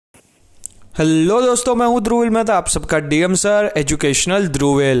Hello दोस्तों, मैं हूं ध्रुविल मेहता, आप सबका डीएम सर एजुकेशनल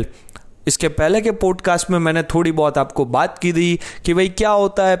ध्रुविल। इसके पहले के पॉडकास्ट में मैंने थोड़ी बहुत आपको बात की थी कि भाई क्या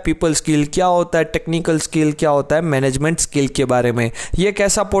होता है पीपल स्किल, क्या होता है टेक्निकल स्किल, क्या होता है मैनेजमेंट स्किल के बारे में। ये एक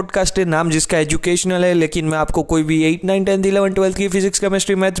ऐसा पॉडकास्ट है नाम जिसका एजुकेशनल है, लेकिन मैं आपको कोई भी 8, 9, 10, 11, 12 की फिजिक्स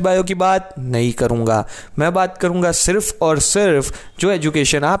केमिस्ट्री मैथ्स बायो की बात नहीं करूंगा। मैं बात करूंगा सिर्फ और सिर्फ जो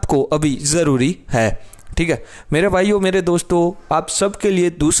एजुकेशन आपको अभी ज़रूरी है। ठीक है मेरे भाइयों, मेरे दोस्तों, आप सबके लिए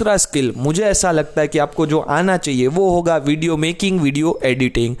दूसरा स्किल मुझे ऐसा लगता है कि आपको जो आना चाहिए वो होगा वीडियो मेकिंग, वीडियो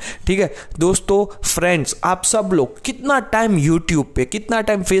एडिटिंग। ठीक है दोस्तों, फ्रेंड्स, आप सब लोग कितना टाइम यूट्यूब पे, कितना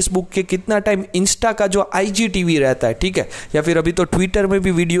टाइम फेसबुक के, कितना टाइम इंस्टा का जो IGTV रहता है, ठीक है, या फिर अभी तो ट्विटर में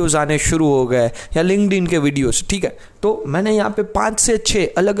भी वीडियोज आने शुरू हो गए, या लिंक्डइन के वीडियोज। ठीक है, तो मैंने यहाँ पे 5 से 6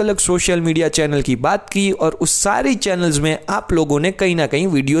 अलग अलग सोशल मीडिया चैनल की बात की और उस सारी चैनल्स में आप लोगों ने कहीं ना कहीं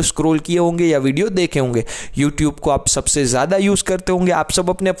वीडियो स्क्रॉल किए होंगे या वीडियो देखे होंगे। यूट्यूब को आप सबसे ज्यादा यूज करते होंगे। आप सब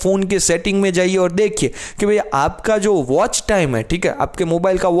अपने फोन के सेटिंग में जाइए और देखिए कि भाई आपका जो वॉच टाइम है, ठीक है, आपके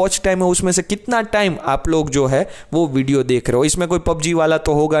मोबाइल का वॉच टाइम है, उसमें से कितना टाइम आप लोग जो है वो वीडियो देख रहे हो। इसमें कोई पबजी वाला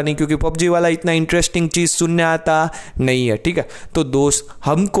तो होगा नहीं, क्योंकि पबजी वाला इतना इंटरेस्टिंग चीज सुनने आता नहीं है। ठीक है, तो दोस्त,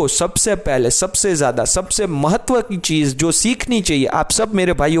 हमको सबसे पहले, सबसे ज्यादा, सबसे महत्व की चीज जो सीखनी चाहिए, आप सब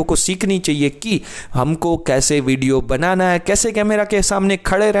मेरे भाइयों को सीखनी चाहिए कि हमको कैसे वीडियो बनाना है, कैसे कैमरा के सामने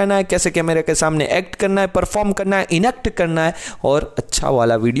खड़े रहना है, कैसे कैमरा के सामने एक्ट करना है, परफॉर्म करना है, इनेक्ट करना है और अच्छा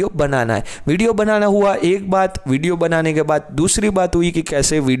वाला वीडियो बनाना है। वीडियो बनाना हुआ एक बात, वीडियो बनाने के बाद दूसरी बात हुई कि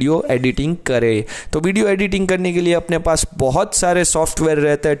कैसे वीडियो एडिटिंग करें। तो वीडियो एडिटिंग करने के लिए अपने पास बहुत सारे सॉफ्टवेयर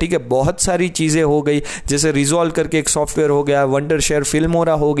रहते हैं। ठीक है, बहुत सारी चीजें हो गई, जैसे रिजॉल्व करके एक सॉफ्टवेयर हो गया, वंडरशेयर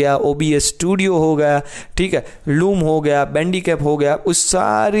फिल्मोरा हो गया, OBS स्टूडियो हो गया, ठीक है, लूम हो गया, बैंडिकैप हो गया। उस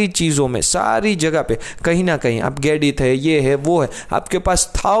सारी चीजों में, सारी जगह पे कहीं ना कहीं आप गेडिट है, ये है, वो है, आपके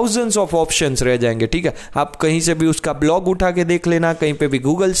पास थाउजेंड्स ऑफ ऑप्शंस रह जाएंगे। ठीक है, आप कहीं से भी उसका ब्लॉग उठा के देख लेना, कहीं पे भी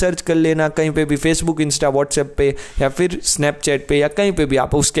गूगल सर्च कर लेना, कहीं पे भी फेसबुक, इंस्टा, व्हाट्सएप पे या फिर स्नैपचैट पे या कहीं पे भी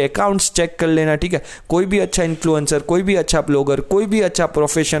आप उसके अकाउंट्स चेक कर लेना। ठीक है, कोई भी अच्छा इन्फ्लुएंसर, कोई भी अच्छा ब्लॉगर, कोई भी अच्छा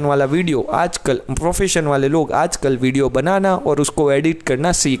प्रोफेशन वाला वीडियो, आजकल प्रोफेशन वाले लोग आजकल वीडियो बनाना और उसको एडिट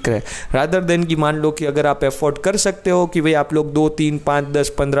करना सीख रहे हैं। रादर देन कि मान लो कि अगर आप एफोर्ड कर सकते हो कि भाई आप लोग 2, 3, 5, 10,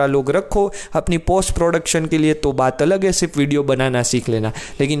 15 लोग रखो अपनी पोस्ट प्रोडक्शन के लिए, तो बात अलग है, सिर्फ वीडियो बनाना सीख लेना,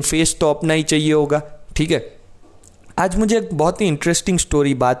 लेकिन फेस तो अपना ही चाहिए होगा। ठीक है, आज मुझे एक बहुत ही इंटरेस्टिंग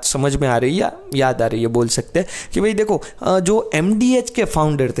स्टोरी बात समझ में आ रही है, याद आ रही है बोल सकते हैं कि भाई देखो, जो MDH के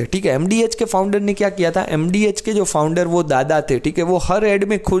फाउंडर थे, ठीक है, MDH के फाउंडर ने क्या किया था, MDH के जो फाउंडर वो दादा थे, ठीक है, वो हर एड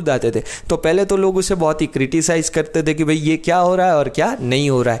में खुद आते थे। तो पहले तो लोग उसे बहुत ही क्रिटिसाइज करते थे कि भाई ये क्या हो रहा है और क्या नहीं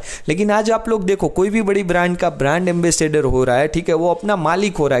हो रहा है, लेकिन आज आप लोग देखो, कोई भी बड़ी ब्रांड का ब्रांड एम्बेसडर हो रहा है, ठीक है, वो अपना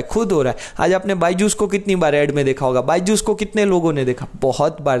मालिक हो रहा है, खुद हो रहा है। आज आपने बायजूस को कितनी बार एड में देखा होगा, बायजूस को कितने लोगों ने देखा,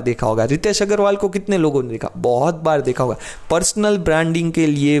 बहुत बार देखा होगा। रितेश अग्रवाल को कितने लोगों ने देखा, बहुत बार देखा होगा। पर्सनल ब्रांडिंग के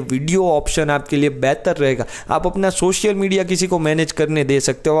लिए वीडियो ऑप्शन आपके लिए बेहतर रहेगा। आप अपना सोशल मीडिया किसी को मैनेज करने दे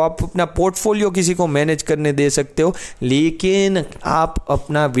सकते हो, आप अपना पोर्टफोलियो किसी को मैनेज करने दे सकते हो, लेकिन आप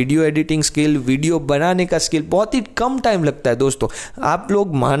अपना वीडियो एडिटिंग स्किल, वीडियो बनाने का स्किल, बहुत ही कम टाइम लगता है दोस्तों, आप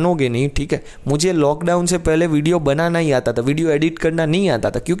लोग मानोगे नहीं। ठीक है, मुझे लॉकडाउन से पहले वीडियो बनाना ही आता था, वीडियो एडिट करना नहीं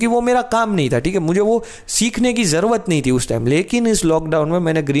आता था, क्योंकि वो मेरा काम नहीं था। ठीक है, मुझे वो सीखने की जरूरत नहीं थी उस टाइम, लेकिन इस लॉकडाउन में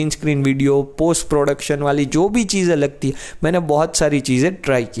मैंने green screen video, post production वाली जो भी चीजें लगती है, मैंने बहुत सारी चीज़ें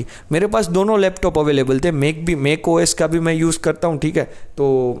ट्राई की। मेरे पास दोनों लैपटॉप अवेलेबल थे, मैक OS का भी मैं यूज़ करता हूँ। ठीक है,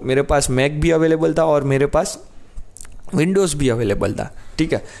 तो मेरे पास मैक भी अवेलेबल था और मेरे पास विंडोज़ भी अवेलेबल था।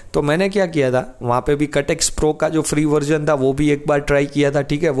 ठीक है, तो मैंने क्या किया था, वहाँ पे भी कटेक्स प्रो का जो फ्री वर्जन था वो भी एक बार ट्राई किया था।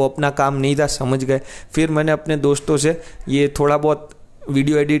 ठीक है, वो अपना काम नहीं था, समझ गए। फिर मैंने अपने दोस्तों से ये थोड़ा बहुत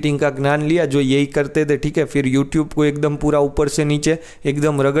वीडियो एडिटिंग का ज्ञान लिया जो यही करते थे। ठीक है, फिर यूट्यूब को एकदम पूरा ऊपर से नीचे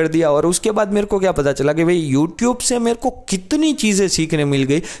एकदम रगड़ दिया और उसके बाद मेरे को क्या पता चला कि भाई यूट्यूब से मेरे को कितनी चीज़ें सीखने मिल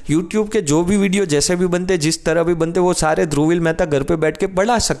गई। यूट्यूब के जो भी वीडियो जैसे भी बनते, जिस तरह भी बनते, वो सारे ध्रुविल मेहता घर पे बैठ के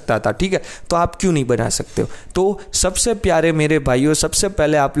बना सकता था। ठीक है, तो आप क्यों नहीं बना सकते हो। तो सबसे प्यारे मेरे भाइयों, सबसे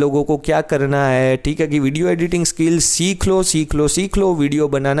पहले आप लोगों को क्या करना है, ठीक है, कि वीडियो एडिटिंग स्किल सीख लो, सीख लो, सीख लो, वीडियो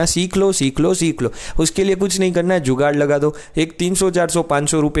बनाना सीख लो, सीख लो, सीख लो। उसके लिए कुछ नहीं करना है, जुगाड़ लगा दो। एक 300, 400,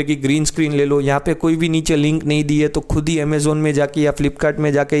 500 रुपए की ग्रीन स्क्रीन ले लो। यहाँ पे कोई भी नीचे लिंक नहीं दी है, तो खुद ही अमेजोन में जाके या फ्लिपकार्ट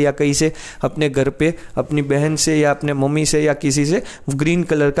में जाके या कहीं से अपने घर पे अपनी बहन से या अपने मम्मी से या किसी से ग्रीन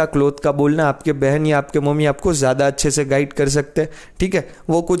कलर का क्लॉथ का बोलना, आपके बहन या आपके मम्मी आपको ज़्यादा अच्छे से गाइड कर सकते हैं। ठीक है,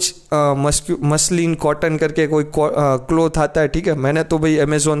 वो कुछ मसलिन कॉटन करके कोई क्लॉथ आता है। ठीक है, मैंने तो भाई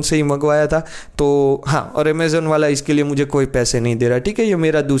अमेजोन से ही मंगवाया था, तो हाँ, और अमेजोन वाला इसके लिए मुझे कोई पैसे नहीं दे रहा। ठीक है, ये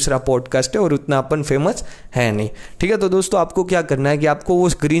मेरा दूसरा पॉडकास्ट है और उतना अपन फेमस है नहीं। ठीक है, तो दोस्तों आपको क्या करना है कि आपको वो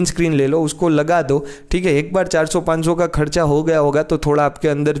ग्रीन स्क्रीन ले लो, उसको लगा दो, ठीक है। एक बार 400-500 का खर्चा हो गया होगा तो थोड़ा आपके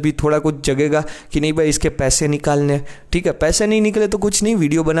अंदर भी थोड़ा कुछ जगेगा कि नहीं भाई इसके पैसे निकालने, ठीक है। पैसे नहीं निकले तो कुछ नहीं,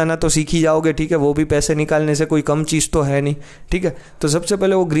 वीडियो बनाना तो सीख ही जाओगे, ठीक है। वो भी पैसे निकालने से कोई कम चीज़ तो है नहीं, ठीक है। तो सबसे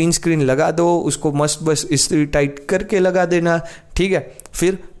पहले वो ग्रीन स्क्रीन लगा दो, उसको मस्त बस इस्त्री टाइट करके लगा देना, ठीक है।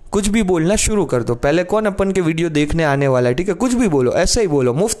 फिर कुछ भी बोलना शुरू कर दो। पहले कौन अपन के वीडियो देखने आने वाला है, ठीक है। कुछ भी बोलो, ऐसे ही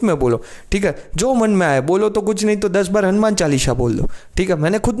बोलो, मुफ्त में बोलो, ठीक है। जो मन में आए बोलो, तो कुछ नहीं तो 10 बार हनुमान चालीसा बोल दो, ठीक है।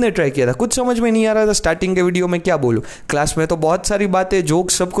 मैंने खुद ने ट्राई किया था, कुछ समझ में नहीं आ रहा था स्टार्टिंग के वीडियो में क्या बोलूँ। क्लास में तो बहुत सारी बातें,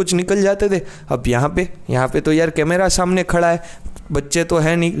 जोक सब कुछ निकल जाते थे। अब यहाँ पे तो यार कैमरा सामने खड़ा है, बच्चे तो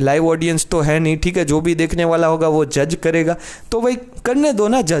है नहीं, लाइव ऑडियंस तो है नहीं, ठीक है। जो भी देखने वाला होगा वो जज करेगा, तो भाई करने दो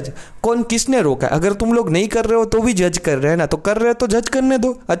ना जज। कौन किसने रोका है? अगर तुम लोग नहीं कर रहे हो तो भी जज कर रहे हैं ना, तो कर रहे हो तो जज करने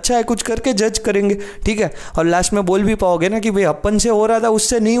दो। अच्छा है, कुछ करके जज करेंगे, ठीक है। और लास्ट में बोल भी पाओगे ना कि भाई अपन से हो रहा था,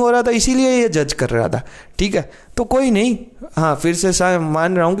 उससे नहीं हो रहा था, इसीलिए ये जज कर रहा था, ठीक है। तो कोई नहीं, हाँ फिर से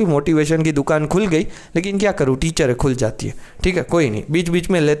मान रहा हूँ कि मोटिवेशन की दुकान खुल गई, लेकिन क्या करूँ, टीचर है, खुल जाती है, ठीक है। कोई नहीं, बीच बीच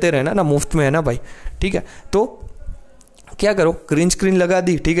में लेते रहना ना, मुफ्त में है ना भाई, ठीक है। तो क्या करो, ग्रीन स्क्रीन लगा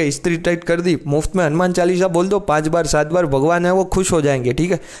दी, ठीक है, इस्त्री टाइट कर दी, मुफ्त में हनुमान चालीसा बोल दो 5 बार 7 बार, भगवान है वो खुश हो जाएंगे,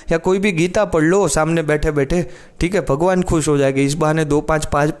 ठीक है। या कोई भी गीता पढ़ लो सामने बैठे बैठे, ठीक है, भगवान खुश हो जाएंगे। इस बहाने 2-5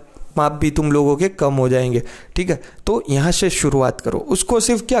 पाप भी तुम लोगों के कम हो जाएंगे, ठीक है। तो यहाँ से शुरुआत करो, उसको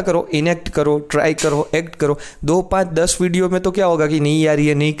सिर्फ क्या करो, इनेक्ट करो, ट्राई करो, एक्ट करो। 2, 5, 10 वीडियो में तो क्या होगा कि नहीं यार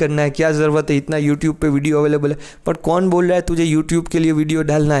ये नहीं करना है, क्या ज़रूरत है, इतना यूट्यूब पे वीडियो अवेलेबल है। पर कौन बोल रहा है तुझे यूट्यूब के लिए वीडियो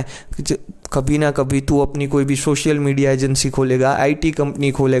डालना है? कभी ना कभी तू अपनी कोई भी सोशल मीडिया एजेंसी खोलेगा, आईटी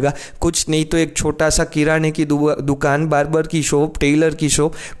कंपनी खोलेगा, कुछ नहीं तो एक छोटा सा किराने की दुकान, बार्बर की शॉप, टेलर की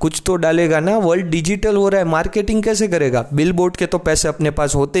शॉप, कुछ तो डालेगा ना। वर्ल्ड डिजिटल हो रहा है, मार्केटिंग कैसे करेगा? बिल बोर्ड के तो पैसे अपने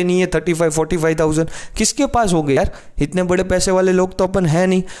पास होते नहीं है, 35-45,000 किसके पास हो गए यार? इतने बड़े पैसे वाले लोग तो अपन है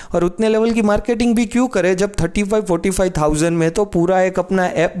नहीं। और उतने लेवल की मार्केटिंग भी क्यों करे जब 35-45,000 में तो पूरा एक अपना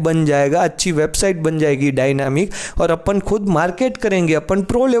ऐप बन जाएगा, अच्छी वेबसाइट बन जाएगी डायनामिक, और अपन खुद मार्केट करेंगे, अपन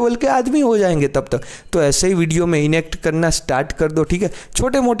प्रो लेवल के आदमी हो जाएंगे तब तक। तो ऐसे ही वीडियो में इनेक्ट करना स्टार्ट कर दो, ठीक है।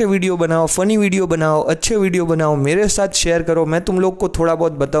 छोटे मोटे वीडियो बनाओ, फनी वीडियो बनाओ, अच्छे वीडियो बनाओ, मेरे साथ शेयर करो, मैं तुम लोग को थोड़ा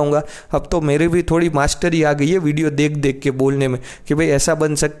बहुत बताऊंगा। अब तो मेरे भी थोड़ी मास्टरी आ गई है वीडियो देख देख के बोलने में, कि भाई ऐसा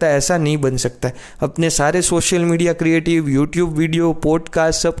बन सकता है, ऐसा नहीं बन सकता है। अपने सारे social media creative, YouTube video,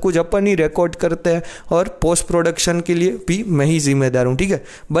 podcast सब कुछ अपन ही रिकॉर्ड करते हैं, और पोस्ट प्रोडक्शन के लिए भी मैं ही जिम्मेदार हूँ, ठीक है।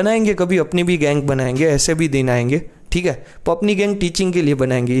 बनाएंगे कभी अपनी भी गैंग बनाएंगे, ऐसे भी दिन आएंगे, ठीक है। तो अपनी गैंग टीचिंग के लिए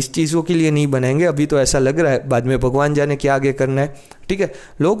बनाएंगे, इस चीज़ों के लिए नहीं बनाएंगे। अभी तो ऐसा लग रहा है, बाद में भगवान जाने क्या आगे करना है, ठीक है।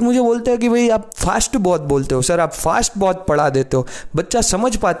 लोग मुझे बोलते हैं कि भाई आप फास्ट बहुत बोलते हो सर, आप फास्ट बहुत पढ़ा देते हो, बच्चा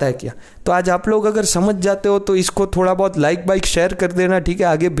समझ पाता है क्या? तो आज आप लोग अगर समझ जाते हो तो इसको थोड़ा बहुत लाइक शेयर कर देना, ठीक है,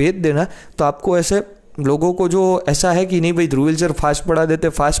 आगे भेज देना। तो आपको ऐसे लोगों को जो ऐसा है कि नहीं भाई ध्रुवील सर फास्ट पढ़ा देते,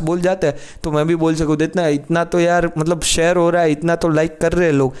 फास्ट बोल जाते हैं, तो मैं भी बोल सकूँ इतना तो यार मतलब शेयर हो रहा है, इतना तो लाइक कर रहे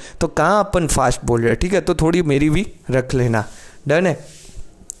हैं लोग, तो कहाँ अपन फास्ट बोल रहे हैं, ठीक है। तो थोड़ी मेरी भी रख लेना, डन है।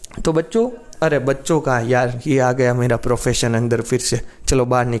 तो बच्चों का यार ये आ गया मेरा प्रोफेशन अंदर फिर से, चलो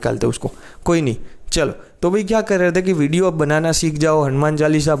बाहर निकालते उसको, कोई नहीं। चलो तो भाई क्या कर रहे थे कि वीडियो अब बनाना सीख जाओ, हनुमान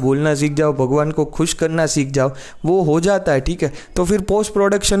चालीसा बोलना सीख जाओ, भगवान को खुश करना सीख जाओ, वो हो जाता है, ठीक है। तो फिर पोस्ट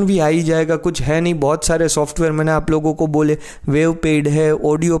प्रोडक्शन भी आ ही जाएगा, कुछ है नहीं, बहुत सारे सॉफ्टवेयर मैंने आप लोगों को बोले, वेव पेड है,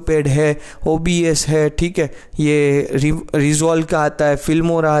 ऑडियो पेड है, OBS है, ठीक है, ये रिजॉल्व का आता है,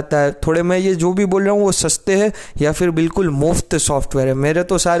 फिल्मोरा आता है। थोड़े मैं ये जो भी बोल रहा हूँ वो सस्ते हैं या फिर बिल्कुल मुफ्त सॉफ्टवेयर है, मेरे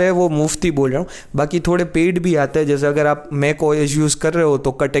तो सारे वो मुफ्त ही बोल रहा हूँ। बाकी थोड़े पेड भी आते हैं, जैसे अगर आप मैक OS यूज़ कर रहे हो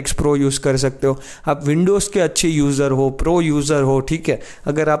तो कटेक्स प्रो यूज़ कर सकते हो, आप विंडोज़ के अच्छे यूज़र हो, प्रो यूज़र हो, ठीक है।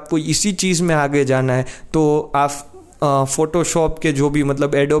 अगर आपको इसी चीज़ में आगे जाना है तो आप फोटोशॉप के जो भी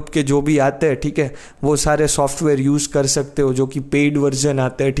मतलब एडोब के जो भी आते हैं, ठीक है, वो सारे सॉफ्टवेयर यूज़ कर सकते हो जो कि पेड वर्जन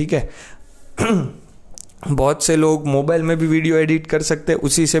आते हैं, ठीक है। बहुत से लोग मोबाइल में भी वीडियो एडिट कर सकते हैं,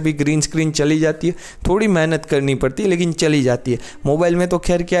 उसी से भी ग्रीन स्क्रीन चली जाती है, थोड़ी मेहनत करनी पड़ती है लेकिन चली जाती है। मोबाइल में तो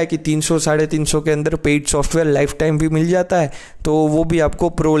खैर क्या है कि 300-350 के अंदर पेड सॉफ्टवेयर लाइफ टाइम भी मिल जाता है, तो वो भी आपको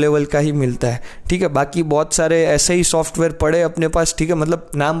प्रो लेवल का ही मिलता है, ठीक है। बाकी बहुत सारे ऐसे ही सॉफ्टवेयर पड़े अपने पास, ठीक है, मतलब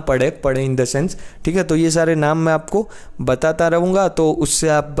नाम पड़े इन द सेंस, ठीक है। तो ये सारे नाम मैं आपको बताता रहूँगा, तो उससे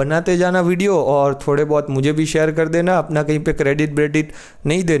आप बनाते जाना वीडियो, और थोड़े बहुत मुझे भी शेयर कर देना, अपना कहीं पे क्रेडिट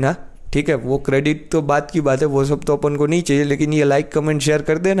नहीं देना, ठीक है। वो क्रेडिट तो बात की बात है, वो सब तो अपन को नहीं चाहिए, लेकिन ये लाइक कमेंट शेयर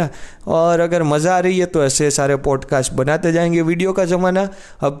कर देना। और अगर मज़ा आ रही है तो ऐसे सारे पॉडकास्ट बनाते जाएंगे। वीडियो का ज़माना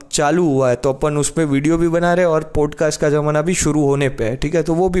अब चालू हुआ है तो अपन उसमें वीडियो भी बना रहे हैं, और पॉडकास्ट का ज़माना भी शुरू होने पे है, ठीक है,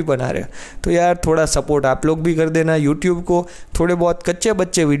 तो वो भी बना रहे हैं। तो यार थोड़ा सपोर्ट आप लोग भी कर देना यूट्यूब को। थोड़े बहुत कच्चे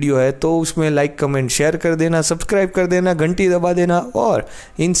बच्चे वीडियो है तो उसमें लाइक कमेंट शेयर कर देना, सब्सक्राइब कर देना, घंटी दबा देना। और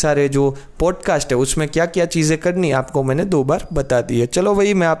इन सारे जो पॉडकास्ट है उसमें क्या क्या चीज़ें करनी आपको मैंने 2 बार बता दी है। चलो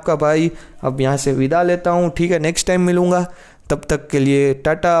भाई, मैं आपका भाई अब यहाँ से विदा लेता हूँ, ठीक है। नेक्स्ट टाइम मिलूँगा, तब तक के लिए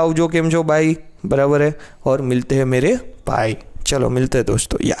टाटा, आवजो, केम छो, बाय, बराबर है, और मिलते हैं मेरे भाई। चलो मिलते हैं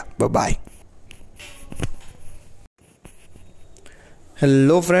दोस्तों, या बाय।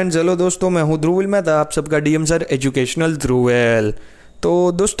 हेलो फ्रेंड्स, हेलो दोस्तों, मैं हूँ ध्रुविल मेहता, आप सबका डीएम सर एजुकेशनल ध्रुवेल। तो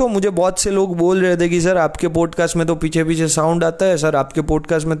दोस्तों, मुझे बहुत से लोग बोल रहे थे कि सर आपके पॉडकास्ट में तो पीछे पीछे साउंड आता है, सर आपके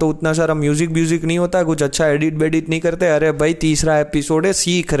पॉडकास्ट में तो उतना सारा म्यूजिक नहीं होता, कुछ अच्छा एडिट वेडिट नहीं करते। अरे भाई, तीसरा एपिसोड है,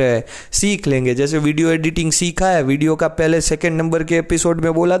 सीख रहे हैं, सीख लेंगे। जैसे वीडियो एडिटिंग सीखा है, वीडियो का पहले 2nd नंबर के एपिसोड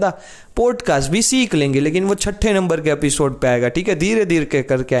में बोला था, पॉडकास्ट भी सीख लेंगे, लेकिन वो 6ठे नंबर के एपिसोड पे आएगा। ठीक है, धीरे धीरे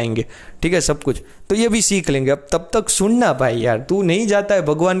करके आएंगे। ठीक है, सब कुछ तो ये भी सीख लेंगे। अब तब तक सुनना भाई, यार तू नहीं जाता है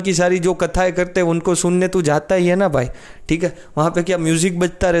भगवान की सारी जो कथाएं करते हैं उनको सुनने, तू जाता ही है ना भाई। ठीक है, वहां पे क्या म्यूजिक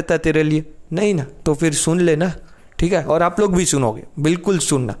बजता रहता है तेरे लिए? नहीं ना, तो फिर सुन लेना। ठीक है, और आप लोग भी सुनोगे, बिल्कुल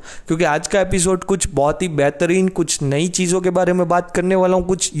सुनना, क्योंकि आज का एपिसोड कुछ बहुत ही बेहतरीन, कुछ नई चीज़ों के बारे में बात करने वाला हूँ,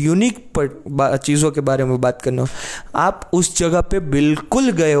 कुछ यूनिक चीज़ों के बारे में बात करना। आप उस जगह पे बिल्कुल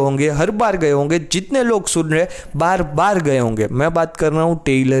गए होंगे, हर बार गए होंगे, जितने लोग सुन रहे बार बार गए होंगे। मैं बात कर रहा हूँ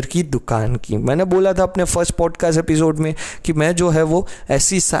टेलर की दुकान की। मैंने बोला था अपने फर्स्ट पॉडकास्ट एपिसोड में कि मैं जो है वो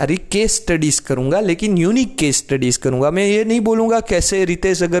ऐसी सारी केस स्टडीज़ करूँगा, लेकिन यूनिक केस स्टडीज़ करूँगा। मैं ये नहीं बोलूँगा कैसे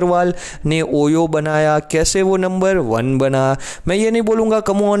रितेश अग्रवाल ने ओयो बनाया, कैसे वो नंबर 1 बना। मैं ये नहीं बोलूँगा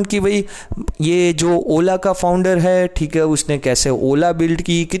कम ऑन कि भाई ये जो ओला का फाउंडर है, ठीक है, उसने कैसे ओला बिल्ड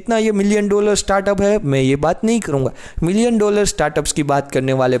की, कितना ये $1 मिलियन स्टार्टअप है। मैं ये बात नहीं करूँगा। $1 मिलियन स्टार्टअप्स की बात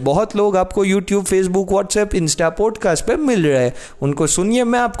करने वाले बहुत लोग आपको YouTube, Facebook, WhatsApp, Insta, podcast पे मिल रहे हैं। उनको सुनिए,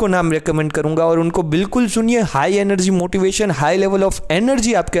 मैं आपको नाम रेकमेंड करूँगा, और उनको बिल्कुल सुनिए। High energy motivation, high level of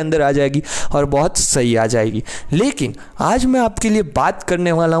energy आपके अंदर आ जाएगी और बहुत सही आ जाएगी। लेकिन आज मैं आपके लिए बात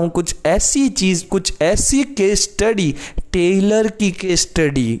करने वाला हूँ कुछ ऐसी चीज़, कुछ ऐसी केस स्टडी, टेलर की केस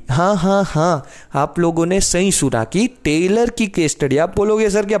स्टडी। हाँ, आप लोगों ने सही सुना कि टेलर की केस स्टडी। आप बोलोगे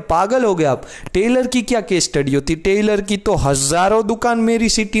सर क्या पागल हो गए आप, टेलर की क्या केस स्टडी होती? टेलर की तो हजारों दुकान मेरी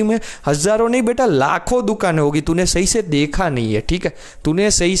सिटी में, हजारों नहीं बेटा, लाखों दुकान होगी। तूने सही से देखा नहीं है। ठीक है,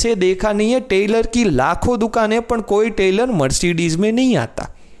 तूने सही से देखा नहीं है। टेलर की लाखों दुकान है, पर कोई टेलर मर्सिडीज में नहीं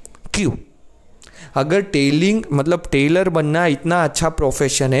आता। क्यों? अगर टेलर बनना इतना अच्छा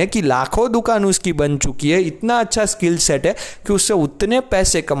प्रोफेशन है कि लाखों दुकान उसकी बन चुकी है, इतना अच्छा स्किल सेट है कि उससे उतने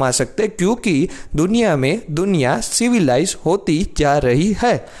पैसे कमा सकते हैं, क्योंकि दुनिया सिविलाइज होती जा रही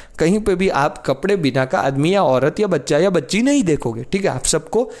है। कहीं पे भी आप कपड़े बिना का आदमी या औरत या बच्चा या बच्ची नहीं देखोगे। ठीक है, आप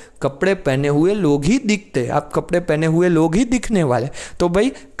सबको कपड़े पहने हुए लोग ही दिखते, आप कपड़े पहने हुए लोग ही दिखने वाले। तो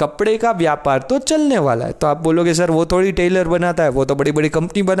भाई कपड़े का व्यापार तो चलने वाला है। तो आप बोलोगे सर वो थोड़ी टेलर बनाता है, वो तो बड़ी बड़ी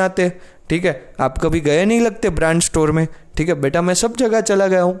कंपनी बनाते हैं। ठीक है, आप कभी गए नहीं लगते ब्रांड स्टोर में? ठीक है बेटा, मैं सब जगह चला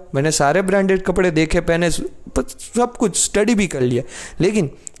गया हूँ, मैंने सारे ब्रांडेड कपड़े देखे, पहने, सब कुछ स्टडी भी कर लिया। लेकिन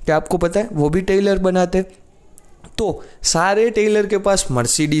क्या आपको पता है वो भी टेलर बनाते? तो सारे टेलर के पास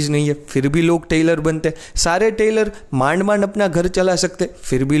मर्सिडीज नहीं है, फिर भी लोग टेलर बनते। सारे टेलर मांड मांड अपना घर चला सकते,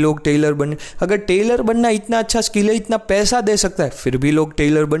 फिर भी लोग टेलर बने। अगर टेलर बनना इतना अच्छा स्किल है, इतना पैसा दे सकता है, फिर भी लोग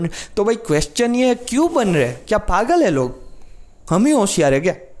टेलर बने। तो भाई क्वेश्चन ये है, क्यों बन रहे हैं? क्या पागल है लोग? हम ही होशियार है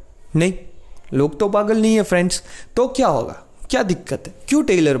क्या? नहीं, लोग तो पागल नहीं है फ्रेंड्स। तो क्या होगा, क्या दिक्कत है? क्यों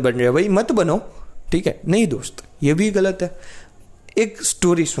टेलर बन रहे हैं? भाई मत बनो। ठीक है, नहीं दोस्त, ये भी गलत है। एक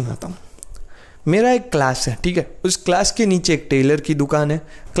स्टोरी सुनाता हूँ। मेरा एक क्लास है, ठीक है, उस क्लास के नीचे एक टेलर की दुकान है।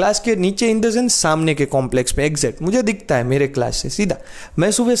 क्लास के नीचे इन द सेंस सामने के कॉम्प्लेक्स में, एग्जैक्ट मुझे दिखता है मेरे क्लास से सीधा। मैं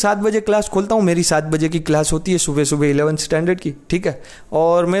सुबह 7 बजे क्लास खोलता हूँ, मेरी 7 बजे की क्लास होती है सुबह 11th स्टैंडर्ड की। ठीक है,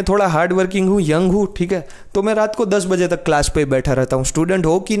 और मैं थोड़ा हार्ड वर्किंग हूँ, यंग हूँ। ठीक है, तो मैं रात को 10 बजे तक क्लास पे बैठा रहता हूँ, स्टूडेंट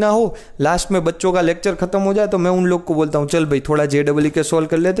हो कि ना हो। लास्ट में बच्चों का लेक्चर खत्म हो जाए तो मैं उन लोग को बोलता हूँ चल भाई थोड़ा JEE के सॉल्व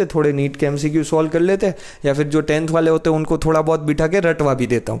कर लेते, थोड़े नीट के MCQ सॉल्व कर लेते, या फिर जो 10th वाले होते हैं उनको थोड़ा बहुत बिठा के रटवा भी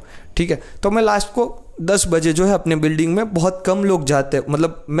देता हूँ। ठीक है, तो मैं लास्ट को 10 बजे जो है अपने बिल्डिंग में, बहुत कम लोग जाते हैं,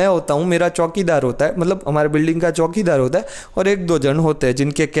 मतलब मैं होता हूँ, मेरा चौकीदार होता है, मतलब हमारे बिल्डिंग का चौकीदार होता है, और 1-2 जन होते हैं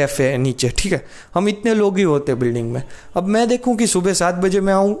जिनके कैफे है नीचे। ठीक है, हम इतने लोग ही होते हैं बिल्डिंग में। अब मैं देखूँ कि सुबह 7 बजे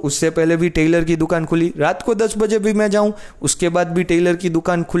मैं आऊँ, उससे पहले भी टेलर की दुकान खुली, रात को 10 बजे भी मैं जाऊँ, उसके बाद भी टेलर की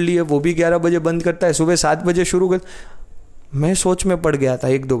दुकान खुली है, वो भी 11 बजे बंद करता है, सुबह 7 बजे शुरू कर। मैं सोच में पड़ गया था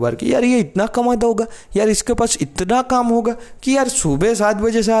 1-2 बार कि यार ये इतना कमाता होगा, यार इसके पास इतना काम होगा कि यार सुबह 7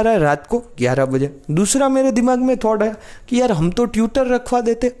 बजे से आ रहा है, रात को 11 बजे। दूसरा मेरे दिमाग में थॉट आया कि यार हम तो ट्यूटर रखवा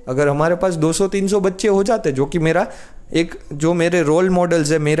देते, अगर हमारे पास 200-300 बच्चे हो जाते, जो कि जो मेरे रोल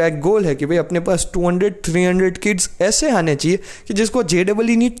मॉडल्स है, मेरा एक गोल है कि भाई अपने पास 200-300 किड्स ऐसे आने चाहिए कि जिसको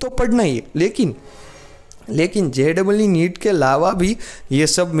JEE नीट तो पढ़ना ही है, लेकिन JEE नीट के अलावा भी ये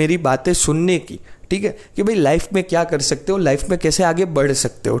सब मेरी बातें सुनने की, ठीक है, कि भाई लाइफ में क्या कर सकते हो, लाइफ में कैसे आगे बढ़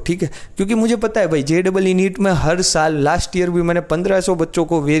सकते हो, ठीक है। क्योंकि मुझे पता है भाई JEE नीट में हर साल, लास्ट ईयर भी मैंने 1500 बच्चों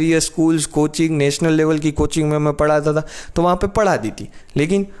को various schools, coaching, national level की कोचिंग में मैं पढ़ाता था, तो वहाँ पे पढ़ा दी थी।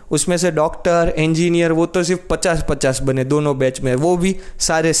 लेकिन उसमें से डॉक्टर, इंजीनियर, वो तो सिर्फ 50-50 बने दोनों बैच में, वो भी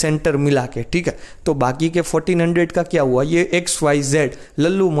सारे सेंटर मिला के, ठीक है। तो बाकी के 1400 का क्या हुआ, ये XYZ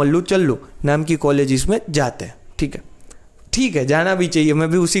लल्लू मल्लू चल्लू नाम की कॉलेजेस में जाते हैं, ठीक है। ठीक है, जाना भी चाहिए, मैं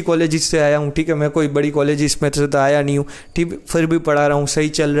भी उसी कॉलेज से आया हूँ, ठीक है। मैं कोई बड़ी कॉलेज में से तो आया नहीं हूँ, ठीक, फिर भी पढ़ा रहा हूँ, सही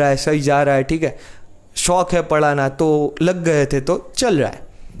चल रहा है, सही जा रहा है, ठीक है। शौक है पढ़ाना, तो लग गए थे तो चल रहा है,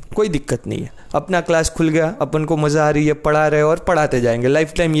 कोई दिक्कत नहीं है। अपना क्लास खुल गया, अपन को मज़ा आ रही है, पढ़ा रहे और पढ़ाते जाएंगे,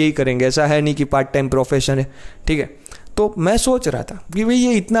 लाइफ टाइम यही करेंगे, ऐसा है नहीं कि पार्ट टाइम प्रोफेशन है, ठीक है। तो मैं सोच रहा था कि भाई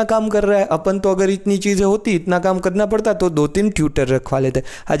ये इतना काम कर रहा है, अपन तो अगर इतनी चीज़ें होती, इतना काम करना पड़ता तो 2-3 ट्यूटर रखवा लेते।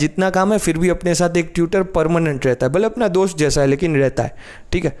 आज इतना काम है फिर भी अपने साथ एक ट्यूटर परमानेंट रहता है, भले अपना दोस्त जैसा है लेकिन रहता है,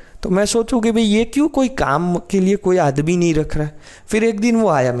 ठीक है। तो मैं सोचूं कि भाई ये क्यों कोई काम के लिए कोई आदमी नहीं रख रहा है। फिर एक दिन वो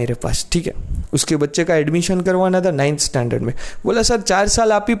आया मेरे पास, ठीक है, उसके बच्चे का एडमिशन करवाना था 9th स्टैंडर्ड में। बोला सर 4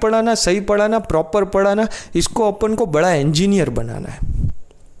 साल आप ही पढ़ाना, सही पढ़ाना, प्रॉपर पढ़ाना, इसको अपन को बड़ा इंजीनियर बनाना है।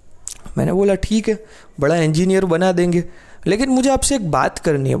 मैंने बोला ठीक है, बड़ा इंजीनियर बना देंगे, लेकिन मुझे आपसे एक बात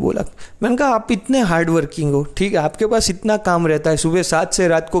करनी है। बोला, मैंने कहा आप इतने हार्ड वर्किंग हो, ठीक है, आपके पास इतना काम रहता है, सुबह 7 से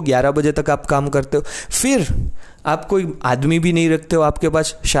रात को 11 बजे तक आप काम करते हो, फिर आप कोई आदमी भी नहीं रखते हो आपके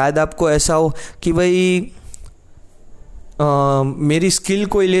पास। शायद आपको ऐसा हो कि भाई मेरी स्किल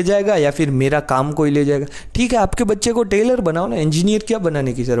कोई ले जाएगा या फिर मेरा काम कोई ले जाएगा। ठीक है, आपके बच्चे को टेलर बनाओ ना, इंजीनियर क्या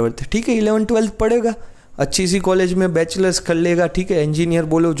बनाने की ज़रूरत है, ठीक है। 11th-12th पढ़ेगा, अच्छी सी कॉलेज में बैचलर्स कर लेगा, ठीक है, इंजीनियर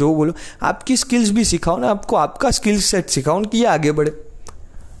बोलो जो बोलो, आपकी स्किल्स भी सिखाओ ना, आपको आपका स्किल सेट सिखाओ कि ये आगे बढ़े।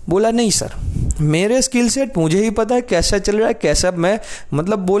 बोला नहीं सर, मेरे स्किल सेट मुझे ही पता है कैसा चल रहा है, कैसा मैं,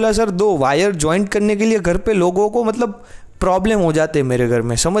 मतलब बोला सर 2 वायर ज्वाइंट करने के लिए घर पे लोगों को मतलब प्रॉब्लम हो जाते हैं मेरे घर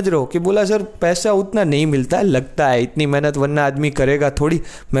में, समझ रहे हो। कि बोला सर पैसा उतना नहीं मिलता है, लगता है इतनी मेहनत वरना आदमी करेगा थोड़ी,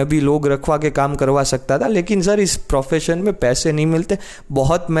 मैं भी लोग रखवा के काम करवा सकता था, लेकिन सर इस प्रोफेशन में पैसे नहीं मिलते।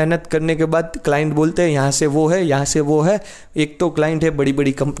 बहुत मेहनत करने के बाद क्लाइंट बोलते हैं यहाँ से वो है, यहाँ से वो है। एक तो क्लाइंट है बड़ी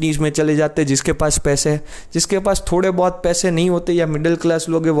बड़ी कंपनीज में चले जाते हैं जिसके पास पैसे है, जिसके पास थोड़े बहुत पैसे नहीं होते या मिडिल क्लास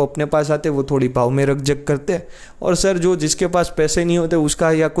लोग हैं वो अपने पास आते, वो थोड़ी भाव में रख जग करते हैं। और सर जो जिसके पास पैसे नहीं होते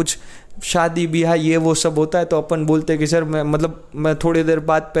उसका या कुछ शादी ब्याह ये वो सब होता है, तो अपन बोलते हैं कि सर मैं थोड़ी देर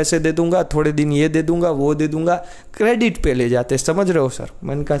बाद पैसे दे दूंगा, थोड़े दिन ये दे दूंगा, वो दे दूंगा, क्रेडिट पे ले जाते, समझ रहे हो सर।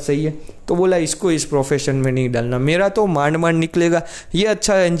 मैंने कहा सही है। तो बोला इसको इस प्रोफेशन में नहीं डालना, मेरा तो मांड निकलेगा, ये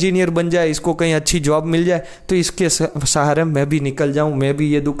अच्छा इंजीनियर बन जाए, इसको कहीं अच्छी जॉब मिल जाए तो इसके सहारे मैं भी निकल जाऊँ, मैं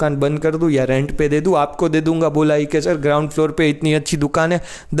भी ये दुकान बंद कर दूँ या रेंट पे दे दूँ, आपको दे दूंगा। बोला ही कि सर ग्राउंड फ्लोर पे इतनी अच्छी दुकान है,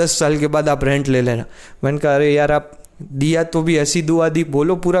 10 साल के बाद आप रेंट ले लेना। मैंने कहा अरे यार आप दिया तो भी ऐसी दुआ दी,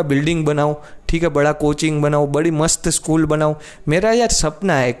 बोलो पूरा बिल्डिंग बनाओ, ठीक है, बड़ा कोचिंग बनाओ, बड़ी मस्त स्कूल बनाओ। मेरा यार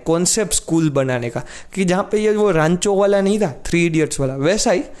सपना है कॉन्सेप्ट स्कूल बनाने का, कि जहाँ पे ये वो रांचो वाला नहीं था, 3 इडियट्स वाला,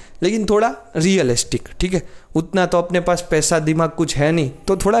 वैसा ही लेकिन थोड़ा रियलिस्टिक, ठीक है। उतना तो अपने पास पैसा दिमाग कुछ है नहीं,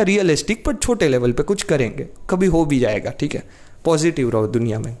 तो थोड़ा रियलिस्टिक पर छोटे लेवल पे कुछ करेंगे, कभी हो भी जाएगा, ठीक है। पॉजिटिव रहो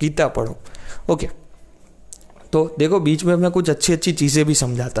दुनिया में, गीता पढ़ो, ओके। तो देखो बीच में मैं कुछ अच्छी अच्छी चीज़ें भी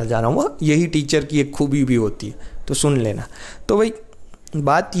समझाता जा रहा हूँ, यही टीचर की एक खूबी भी होती है, तो सुन लेना। तो भाई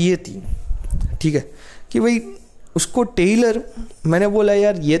बात ये थी, ठीक है, कि भाई उसको टेलर, मैंने बोला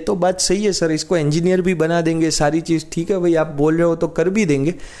यार ये तो बात सही है सर, इसको इंजीनियर भी बना देंगे, सारी चीज़ ठीक है भाई, आप बोल रहे हो तो कर भी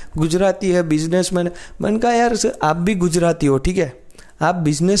देंगे, गुजराती है, बिजनेसमैन। मैंने कहा यार सर आप भी गुजराती हो, ठीक है, आप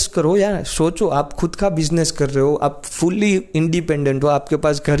बिजनेस करो यार, सोचो आप खुद का बिजनेस कर रहे हो, आप फुल्ली इंडिपेंडेंट हो, आपके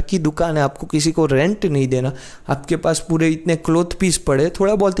पास घर की दुकान है, आपको किसी को रेंट नहीं देना, आपके पास पूरे इतने क्लॉथ पीस पड़े,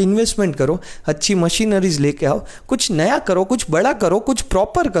 थोड़ा बहुत इन्वेस्टमेंट करो, अच्छी मशीनरीज लेके आओ, कुछ नया करो, कुछ बड़ा करो, कुछ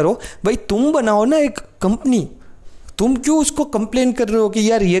प्रॉपर करो। भाई तुम बनाओ ना एक कंपनी, तुम क्यों उसको कंप्लेन कर रहे हो कि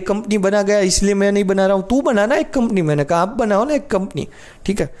यार ये कंपनी बना गया इसलिए मैं नहीं बना रहा हूँ, तू बनाना एक कंपनी। मैंने कहा आप बनाओ ना एक कंपनी,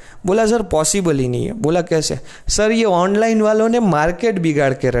 ठीक है। बोला सर पॉसिबल ही नहीं है। बोला कैसे? सर ये ऑनलाइन वालों ने मार्केट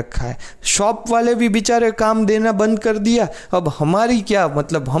बिगाड़ के रखा है, शॉप वाले भी बेचारे काम देना बंद कर दिया, अब हमारी क्या,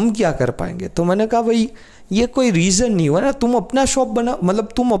 मतलब हम क्या कर पाएंगे। तो मैंने कहा भाई ये कोई रीज़न नहीं हुआ ना, तुम अपना शॉप बना, मतलब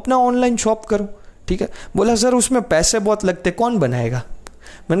तुम अपना ऑनलाइन शॉप करो, ठीक है। बोला सर उसमें पैसे बहुत लगते, कौन बनाएगा।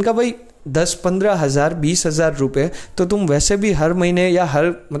 मैंने कहा भाई 10-15 हज़ार 20 हज़ार रुपये तो तुम वैसे भी हर महीने या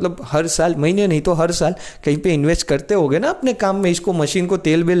हर साल, महीने नहीं तो हर साल कहीं पे इन्वेस्ट करते होगे ना अपने काम में। इसको मशीन को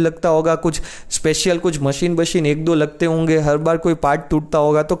तेल बेल लगता होगा, कुछ स्पेशल कुछ मशीन 1-2 लगते होंगे, हर बार कोई पार्ट टूटता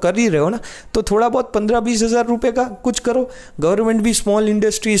होगा, तो कर ही रहे हो ना। तो थोड़ा बहुत 15-20 हज़ार रुपये का कुछ करो। गवर्नमेंट भी small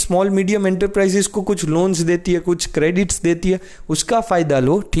industry, small medium enterprises को कुछ लोन्स देती है, कुछ क्रेडिट्स देती है, उसका फ़ायदा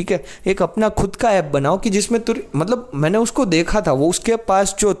लो, ठीक है। एक अपना खुद का ऐप बनाओ कि जिसमें मतलब मैंने उसको देखा था, वो उसके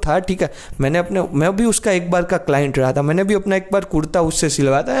पास जो था, ठीक है, मैं भी उसका एक बार का क्लाइंट रहा था, मैंने भी अपना एक बार कुर्ता उससे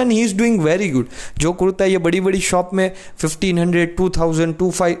सिलवाया था and he is doing very good. जो कुर्ता ये बड़ी बड़ी शॉप में 1500, 2000,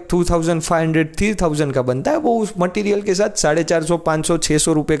 2500, 3000 का बनता है, वो उस मटेरियल के साथ 450, 500,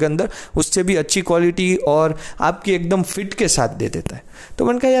 600 रुपये के अंदर उससे भी अच्छी क्वालिटी और आपकी एकदम फिट के साथ दे देता है। तो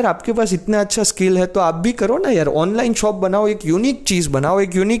मैंने कहा यार आपके पास इतना अच्छा स्किल है तो आप भी करो ना यार, ऑनलाइन शॉप बनाओ, एक यूनिक चीज़ बनाओ,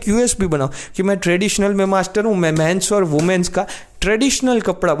 एक यूनिक यूएसपी बनाओ कि मैं ट्रेडिशनल में मास्टर हूँ, मैं मेंस और वुमेन्स का ट्रेडिशनल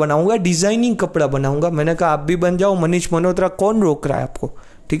कपड़ा बनाऊंगा, डिजाइनिंग कपड़ा बनाऊंगा। मैंने कहा आप भी बन जाओ, मनीष मल्होत्रा, कौन रोक रहा है आपको?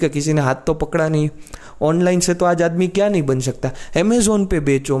 ठीक है, किसी ने हाथ तो पकड़ा नहीं। ऑनलाइन से तो आज आदमी क्या नहीं बन सकता। अमेजोन पे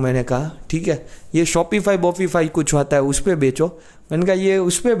बेचो, मैंने कहा ठीक है, ये शॉपिफाई बॉफीफाई कुछ होता है उस पर बेचो। मैंने कहा ये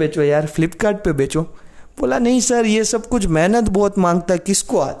उस पर बेचो यार, फ्लिपकार्ट पे बेचो। बोला नहीं सर ये सब कुछ मेहनत बहुत मांगता है,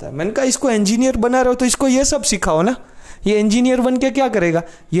 किसको आता है? मैंने कहा इसको इंजीनियर बना रहे हो तो इसको ये सब सिखाओ ना, ये इंजीनियर बन के क्या करेगा,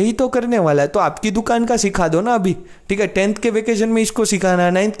 यही तो करने वाला है, तो आपकी दुकान का सिखा दो ना अभी। ठीक है, 10th के वेकेशन में इसको सिखाना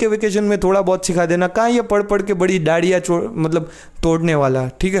है, 9th के वेकेशन में थोड़ा बहुत सिखा देना, कहाँ ये पढ़ पढ़ के बड़ी दाढ़ियाँ मतलब तोड़ने वाला।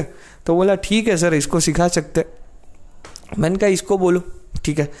 ठीक है, तो बोला ठीक है सर इसको सिखा सकते। मैंने कहा इसको बोलो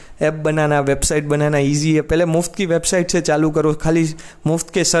ठीक है, ऐप बनाना, वेबसाइट बनाना इजी है, पहले मुफ्त की वेबसाइट से चालू करो, खाली मुफ्त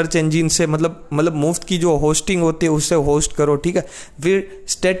के सर्च इंजिन से मतलब मुफ्त की जो होस्टिंग होती है उससे होस्ट करो। ठीक है, फिर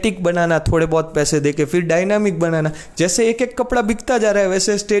स्टैटिक बनाना थोड़े बहुत पैसे देके, फिर डायनामिक बनाना, जैसे एक एक कपड़ा बिकता जा रहा है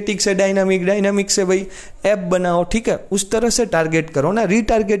वैसे स्टैटिक से डायनामिक, डायनामिक से भाई ऐप बनाओ। ठीक है, उस तरह से टारगेट करो ना,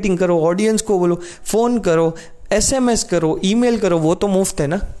 रीटारगेटिंग करो, ऑडियंस को बोलो, फोन करो, SMS करो, ईमेल करो, वो तो मुफ्त है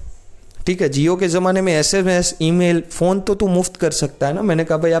ना। ठीक है, जियो के ज़माने में SMS, ईमेल, फ़ोन तो तू मुफ्त कर सकता है ना। मैंने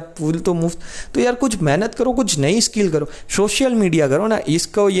कहा भाई आप फुल तो मुफ्त, तो यार कुछ मेहनत करो, कुछ नई स्किल करो, सोशल मीडिया करो ना।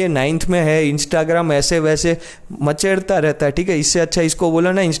 इसको ये 9th में है, इंस्टाग्राम ऐसे वैसे मचेड़ता रहता है। ठीक है, इससे अच्छा इसको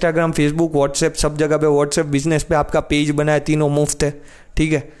बोलो ना इंस्टाग्राम, फेसबुक, व्हाट्सएप, सब जगह पे व्हाट्सएप बिजनेस पे आपका पेज बनाए, तीनों मुफ्त है।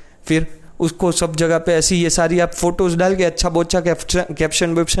 ठीक है, फिर उसको सब जगह पे ऐसी ये सारी आप फोटोज़ डाल के, अच्छा बोच्छा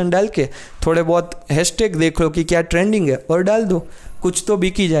कैप्शन वेप्शन डाल के, थोड़े बहुत हैशटैग देख लो कि क्या ट्रेंडिंग है और डाल दो, कुछ तो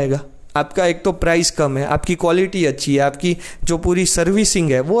बिक ही जाएगा। आपका एक तो प्राइस कम है, आपकी क्वालिटी अच्छी है, आपकी जो पूरी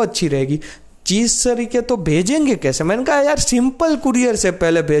सर्विसिंग है वो अच्छी रहेगी। चीज़ तरीके तो भेजेंगे कैसे? मैंने कहा यार सिंपल कुरियर से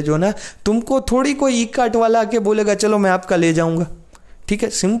पहले भेजो ना, तुमको थोड़ी कोई ई-कार्ट वाला आके बोलेगा चलो मैं आपका ले जाऊंगा। ठीक है,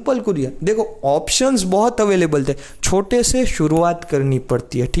 सिंपल कुरियर। देखो ऑप्शंस बहुत अवेलेबल थे, छोटे से शुरुआत करनी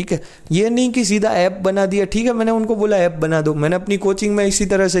पड़ती है। ठीक है, ये नहीं कि सीधा ऐप बना दिया। ठीक है, मैंने उनको बोला ऐप बना दो, मैंने अपनी कोचिंग में इसी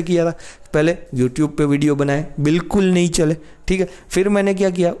तरह से किया था। पहले यूट्यूब पे वीडियो बनाए, बिल्कुल नहीं चले। ठीक है, फिर मैंने क्या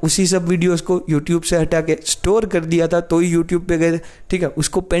किया, उसी सब वीडियोस को यूट्यूब से हटा के स्टोर कर दिया था, तो ही यूट्यूब पे गए थे। ठीक है,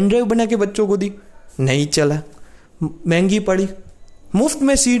 उसको पेन ड्राइव बना के बच्चों को दी, नहीं चला, महंगी पड़ी। मुफ्त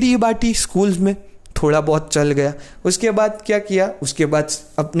में CD बांटी स्कूल्स में, थोड़ा बहुत चल गया। उसके बाद क्या किया, उसके बाद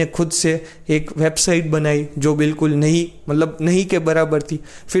अपने खुद से एक वेबसाइट बनाई जो बिल्कुल नहीं के बराबर थी।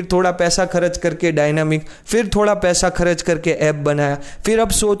 फिर थोड़ा पैसा खर्च करके डायनामिक, फिर थोड़ा पैसा खर्च करके ऐप बनाया, फिर अब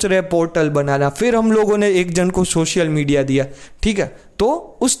सोच रहे पोर्टल बनाना, फिर हम लोगों ने एक जन को सोशल मीडिया दिया। ठीक है,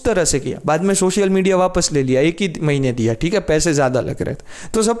 तो उस तरह से किया, बाद में सोशल मीडिया वापस ले लिया, 1 ही महीने दिया। ठीक है, पैसे ज़्यादा लग रहे थे,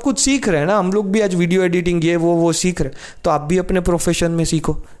 तो सब कुछ सीख रहे हैं ना हम लोग भी। आज वीडियो एडिटिंग ये वो सीख रहे, तो आप भी अपने प्रोफेशन में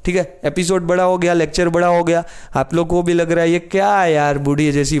सीखो। ठीक है, एपिसोड बड़ा हो गया, लेक्चर बड़ा हो गया, आप लोग को भी लग रहा है ये क्या यार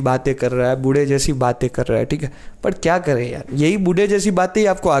बूढ़े जैसी बातें कर रहा है। ठीक है, पर क्या करें यार, यही बूढ़े जैसी बातें ही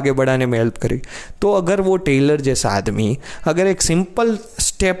आपको आगे बढ़ाने में हेल्प करेगी। तो अगर वो टेलर जैसा आदमी अगर एक सिंपल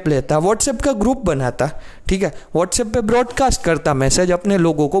स्टेप लेता, व्हाट्सएप का ग्रुप बनाता, ठीक है, व्हाट्सएप पे ब्रॉडकास्ट करता मैसेज, अपने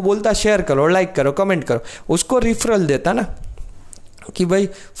लोगों को बोलता शेयर करो, लाइक करो, कमेंट करो, उसको रिफरल देता ना कि भाई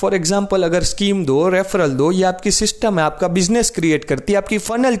फॉर एग्जांपल अगर स्कीम दो, रेफरल दो, ये आपकी सिस्टम है, आपका बिजनेस क्रिएट करती है, आपकी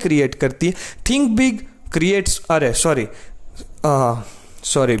फनल क्रिएट करती है। थिंक बिग क्रिएट्स,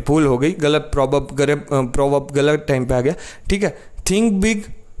 सॉरी भूल हो गई, गलत प्रोवर्ब गलत टाइम पे आ गया। ठीक है, think big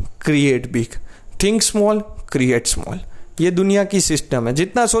create big, think small create small, ये दुनिया की सिस्टम है।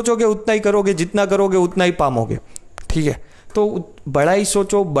 जितना सोचोगे उतना ही करोगे, जितना करोगे उतना ही पामोगे। ठीक है, तो बड़ा ही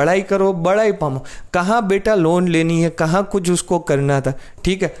सोचो, बड़ा ही करो, बड़ा ही पामो। कहाँ बेटा लोन लेनी है, कहाँ कुछ उसको करना था।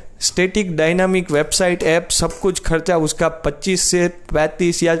 ठीक है, स्टैटिक, डायनामिक, वेबसाइट, ऐप, सब कुछ खर्चा उसका 25 से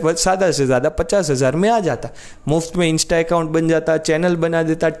 35 या ज़्यादा से ज़्यादा 50,000 में आ जाता। मुफ्त में इंस्टा अकाउंट बन जाता, चैनल बना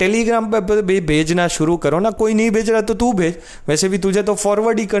देता। टेलीग्राम पर भी भेजना शुरू करो ना, कोई नहीं भेज रहा तो तू भेज, वैसे भी तुझे तो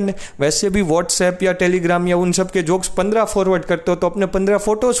फॉरवर्ड ही करने। वैसे भी व्हाट्सएप या टेलीग्राम या उन सब के जोक्स 15 फॉरवर्ड करते हो तो अपने 15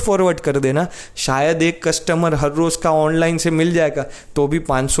 फोटोज़ फॉरवर्ड कर देना। शायद एक कस्टमर हर रोज़ का ऑनलाइन से मिल जाएगा, तो भी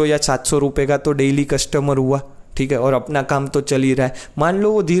 500 या 700 रुपये का तो डेली कस्टमर हुआ। ठीक है, और अपना काम तो चल ही रहा है। मान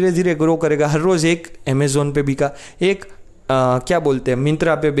लो वो धीरे धीरे ग्रो करेगा, हर रोज़ एक अमेज़ोन पे बिका, एक क्या बोलते हैं,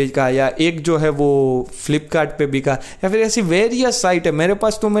 मिंत्रा पे बिका, या एक जो है वो फ्लिपकार्ट पे बिका, या फिर ऐसी वेरियस साइट है। मेरे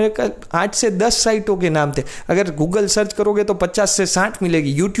पास तो मेरे 8 से 10 साइटों के नाम थे। अगर गूगल सर्च करोगे तो 50 से 60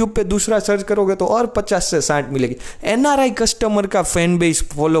 मिलेगी, यूट्यूब पे दूसरा सर्च करोगे तो और 50 से 60 मिलेगी। NRI कस्टमर का फैन बेस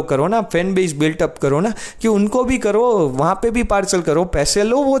फॉलो करो ना, फैन बेस बिल्टअप करो ना, कि उनको भी करो, वहाँ पे भी पार्सल करो, पैसे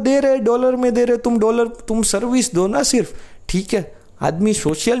लो, वो दे रहे डॉलर में दे रहे, तुम सर्विस दो ना सिर्फ, ठीक है। आदमी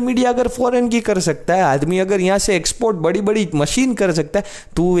सोशल मीडिया अगर फॉरेन की कर सकता है, आदमी अगर यहाँ से एक्सपोर्ट बड़ी बड़ी मशीन कर सकता है,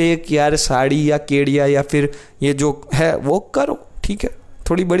 तू एक यार साड़ी या केड़िया या फिर ये जो है वो करो, ठीक है।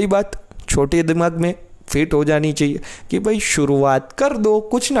 थोड़ी बड़ी बात छोटे दिमाग में फिट हो जानी चाहिए कि भाई शुरुआत कर दो,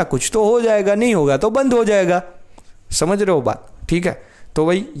 कुछ ना कुछ तो हो जाएगा, नहीं होगा तो बंद हो जाएगा। समझ रहे हो बात, ठीक है। तो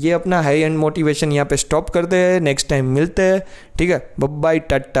भाई ये अपना हाई एंड मोटिवेशन यहाँ पे स्टॉप करते हैं, नेक्स्ट टाइम मिलते हैं, ठीक है। Bye bye,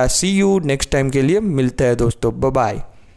 tata, see you, next time के लिए मिलते हैं दोस्तों, बाय बाय।